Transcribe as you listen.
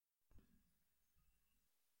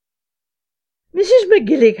Mrs.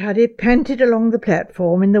 McGillicuddy panted along the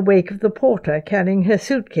platform in the wake of the porter carrying her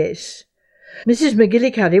suitcase. Mrs.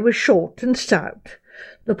 McGillicuddy was short and stout.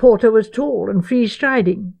 The porter was tall and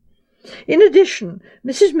free-striding. In addition,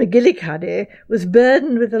 Mrs. McGillicuddy was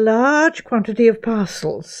burdened with a large quantity of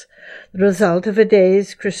parcels, the result of a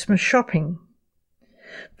day's Christmas shopping.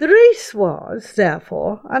 The race was,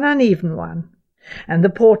 therefore, an uneven one, and the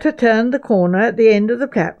porter turned the corner at the end of the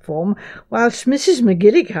platform whilst Mrs.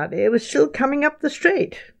 McGillicuddy was still coming up the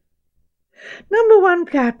straight. Number 1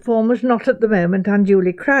 platform was not at the moment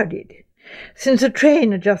unduly crowded, since a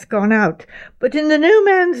train had just gone out, but in the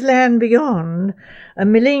no-man's land beyond, a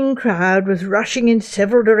milling crowd was rushing in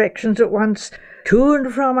several directions at once, to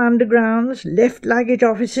and from undergrounds, left luggage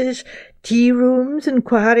offices, tea-rooms,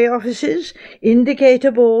 inquiry offices, indicator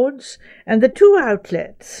boards, and the 2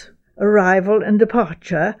 outlets, arrival and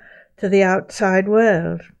departure, to the outside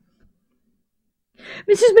world.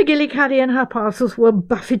 Mrs. McGillicuddy and her parcels were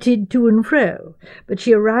buffeted to and fro, but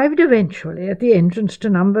she arrived eventually at the entrance to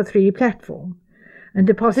number 3 platform, and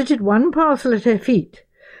deposited 1 parcel at her feet,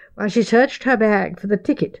 while she searched her bag for the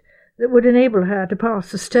ticket that would enable her to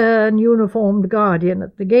pass the stern, uniformed guardian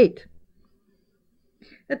at the gate.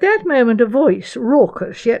 At that moment a voice,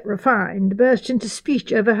 raucous yet refined, burst into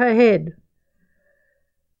speech over her head.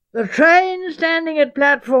 "The train standing at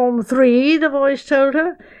platform 3, the voice told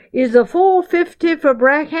her, is the 4:50 for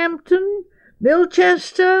Brackhampton,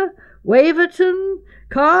 Milchester, Waverton,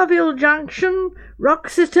 Carville Junction,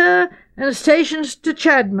 Wroxeter, and stations to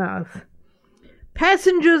Chadmouth.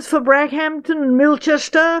 Passengers for Brackhampton and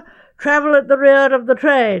Milchester travel at the rear of the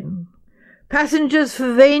train. Passengers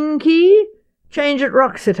for Vanequay change at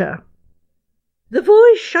Wroxeter." The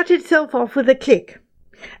voice shut itself off with a click,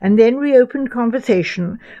 and then reopened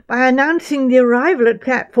conversation by announcing the arrival at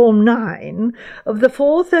platform 9 of the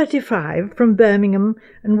 4:35 from Birmingham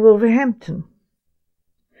and Wolverhampton.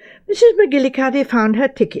 Mrs. McGillicuddy found her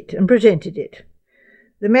ticket and presented it.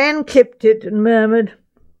 The man clipped it and murmured,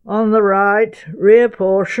 "On the right, rear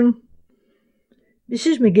portion."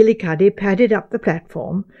 Mrs. McGillicuddy padded up the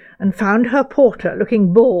platform and found her porter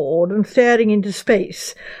looking bored and staring into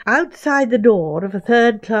space outside the door of a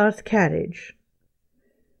third-class carriage.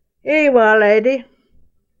 "Here you are, lady."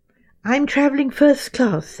 "I'm travelling first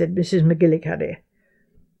class," said Mrs. McGillicuddy.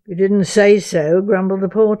 "You didn't say so," grumbled the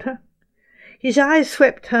porter. His eyes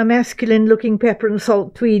swept her masculine-looking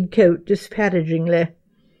pepper-and-salt tweed coat disparagingly.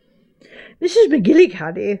 Mrs.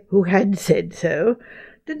 McGillicuddy, who had said so,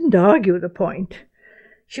 didn't argue the point.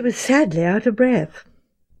 She was sadly out of breath.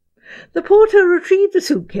 The porter retrieved the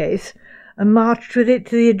suitcase and marched with it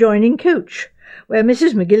to the adjoining coach, where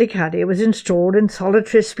Mrs. McGillicuddy was installed in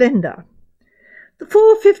solitary splendour. The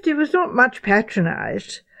 4:50 was not much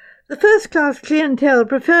patronised, the first-class clientele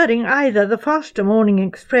preferring either the faster morning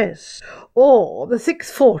express or the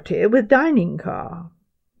 6:40 with dining car.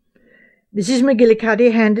 Mrs.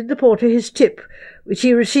 McGillicuddy handed the porter his tip, which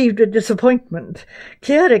he received with disappointment,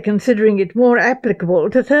 clearly considering it more applicable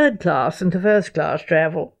to third-class than to first-class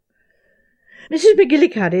travel. Mrs.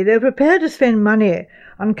 McGillicuddy, though prepared to spend money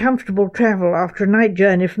on comfortable travel after a night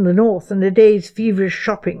journey from the north and a day's feverish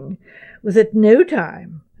shopping, was at no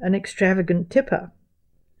time an extravagant tipper.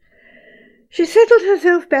 She settled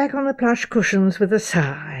herself back on the plush cushions with a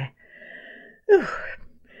sigh,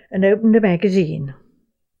 and opened a magazine.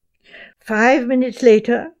 5 minutes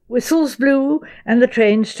later, whistles blew and the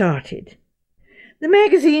train started. The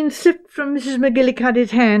magazine slipped from Mrs.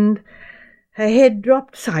 McGillicuddy's hand. Her head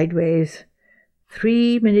dropped sideways.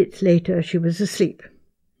 3 minutes later she was asleep.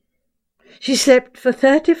 She slept for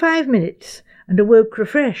 35 minutes and awoke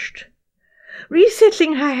refreshed.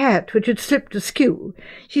 Resettling her hat, which had slipped askew,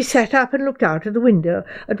 she sat up and looked out of the window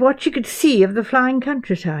at what she could see of the flying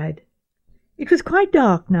countryside. It was quite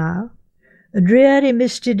dark now, a dreary,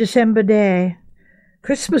 misty December day.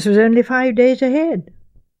 Christmas was only 5 days ahead.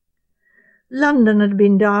 London had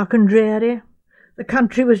been dark and dreary. The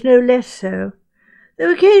country was no less so,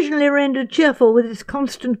 though occasionally rendered cheerful with its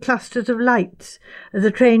constant clusters of lights as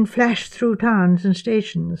the train flashed through towns and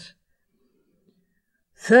stations.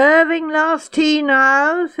 "Serving last tea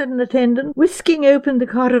now," said an attendant, whisking open the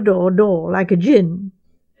corridor door like a gin.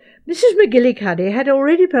 Mrs. McGillicuddy had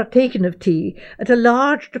already partaken of tea at a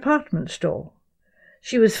large department store.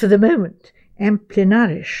 She was for the moment amply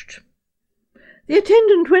nourished. The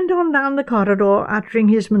attendant went on down the corridor, uttering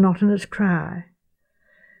his monotonous cry.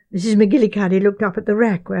 Mrs. McGillicuddy looked up at the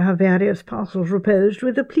rack where her various parcels reposed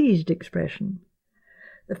with a pleased expression.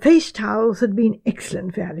 The face towels had been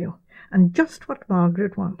excellent value, and just what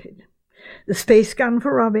Margaret wanted. The space gun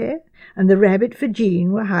for Robbie and the rabbit for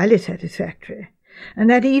Jean were highly satisfactory, and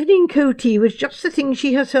that evening coatee was just the thing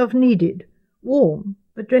she herself needed, warm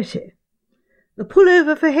but dressy. The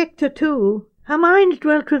pullover for Hector, too. Her mind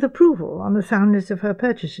dwelt with approval on the soundness of her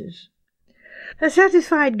purchases. Her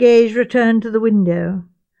satisfied gaze returned to the window.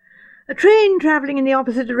 A train travelling in the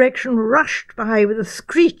opposite direction rushed by with a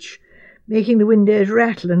screech, making the windows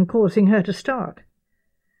rattle and causing her to start.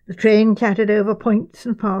 The train clattered over points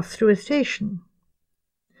and passed through a station.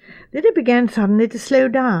 Then it began suddenly to slow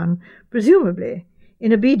down, presumably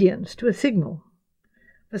in obedience to a signal.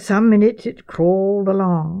 For some minutes it crawled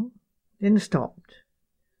along, then stopped,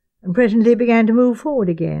 and presently began to move forward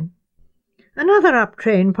again. Another up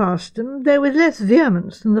train passed them, though with less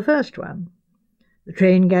vehemence than the first one. The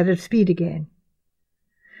train gathered speed again.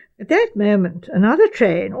 At that moment another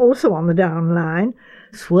train, also on the down line,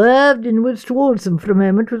 swerved inwards towards them for a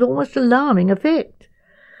moment with almost alarming effect.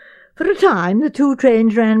 For a time the two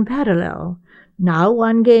trains ran parallel, now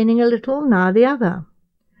one gaining a little, now the other.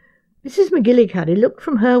 Mrs. McGillicuddy looked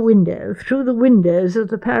from her window through the windows of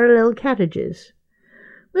the parallel carriages.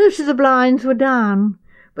 Most of the blinds were down,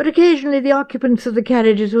 but occasionally the occupants of the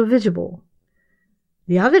carriages were visible.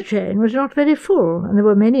 The other train was not very full, and there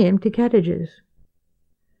were many empty carriages.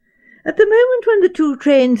 At the moment when the two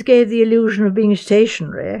trains gave the illusion of being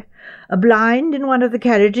stationary, a blind in one of the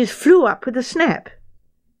carriages flew up with a snap.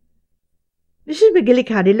 Mrs.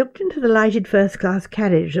 McGillicuddy looked into the lighted first-class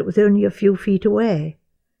carriage that was only a few feet away.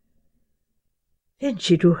 Then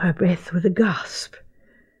she drew her breath with a gasp,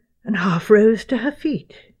 and half rose to her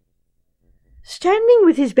feet. Standing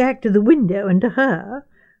with his back to the window and to her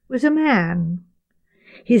was a man.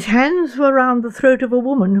 His hands were round the throat of a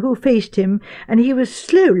woman who faced him, and he was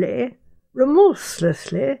slowly,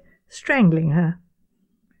 remorselessly, strangling her.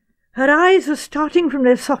 Her eyes were starting from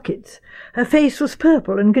their sockets, her face was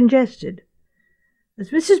purple and congested.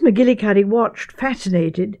 As Mrs. McGillicuddy watched,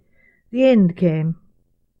 fascinated, the end came.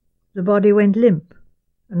 The body went limp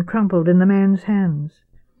and crumpled in the man's hands.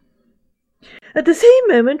 At the same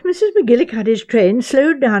moment Mrs. McGillicuddy's train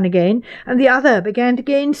slowed down again, and the other began to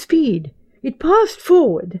gain speed. It passed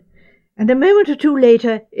forward, and a moment or two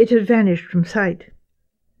later it had vanished from sight.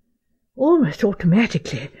 Almost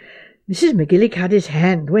automatically, Mrs. McGillicuddy's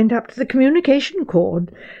hand went up to the communication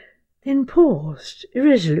cord, then paused,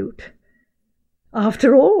 irresolute.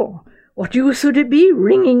 After all, what use would it be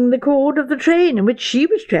ringing the cord of the train in which she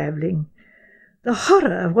was travelling? The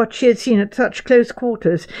horror of what she had seen at such close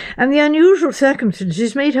quarters and the unusual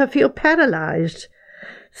circumstances made her feel paralysed.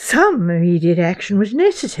 Some immediate action was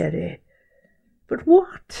necessary. But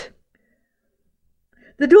what?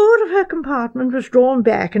 The door of her compartment was drawn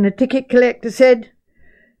back, and a ticket collector said,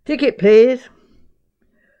 "Ticket, please."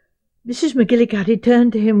 Mrs. McGillicuddy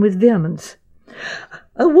turned to him with vehemence.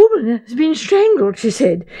 "A woman has been strangled," she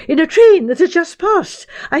said, "in a train that has just passed.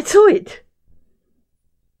 I saw it."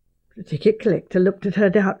 The ticket collector looked at her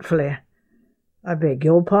doubtfully. "I beg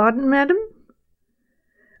your pardon, madam?"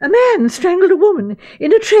 "A man strangled a woman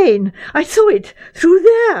in a train. I saw it through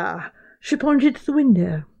there." She pointed to the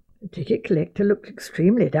window. The ticket collector looked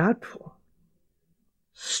extremely doubtful.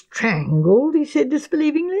 "Strangled?" he said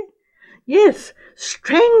disbelievingly. "Yes,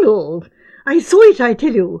 strangled. I saw it, I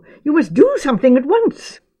tell you. You must do something at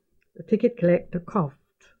once." The ticket collector coughed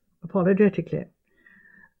apologetically.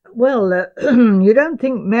 "Well, you don't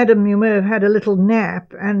think, madam, you may have had a little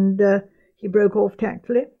nap, and—" he broke off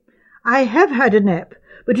tactfully. "I have had a nap,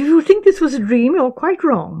 but if you think this was a dream, you're quite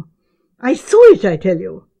wrong. I saw it, I tell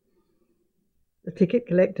you." The ticket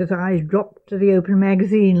collector's eyes dropped to the open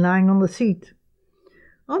magazine lying on the seat.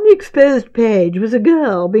 On the exposed page was a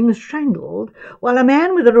girl being strangled, while a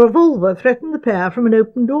man with a revolver threatened the pair from an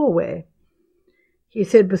open doorway. He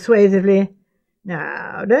said persuasively,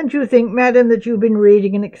 "Now, don't you think, madam, that you've been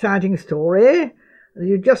reading an exciting story? That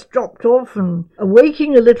you just dropped off and are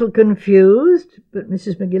waking a little confused?" But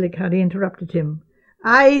Mrs. McGillicuddy interrupted him.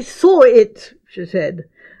 "I saw it," she said.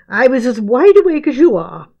 "I was as wide awake as you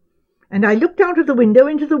are, and I looked out of the window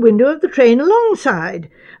into the window of the train alongside,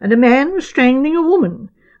 and a man was strangling a woman,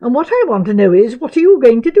 and what I want to know is, what are you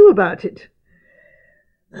going to do about it?"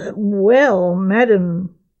 "Well,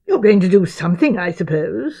 madam, you're going to do something, I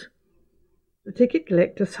suppose." The ticket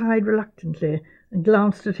collector sighed reluctantly and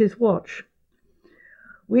glanced at his watch.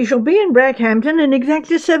 "We shall be in Brackhampton in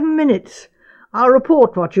exactly 7 minutes. I'll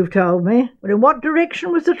report what you've told me. But in what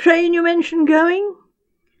direction was the train you mentioned going?"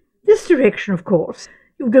 "This direction, of course.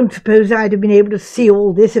 You don't suppose I'd have been able to see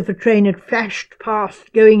all this if a train had flashed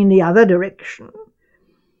past going in the other direction?"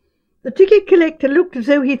 The ticket collector looked as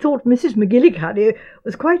though he thought Mrs. McGillicuddy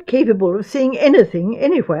was quite capable of seeing anything,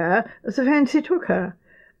 anywhere, as the fancy took her,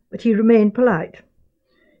 but he remained polite.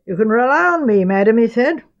 "You can rely on me, madam," he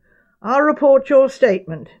said. "I'll report your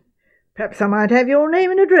statement. Perhaps I might have your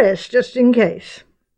name and address, just in case."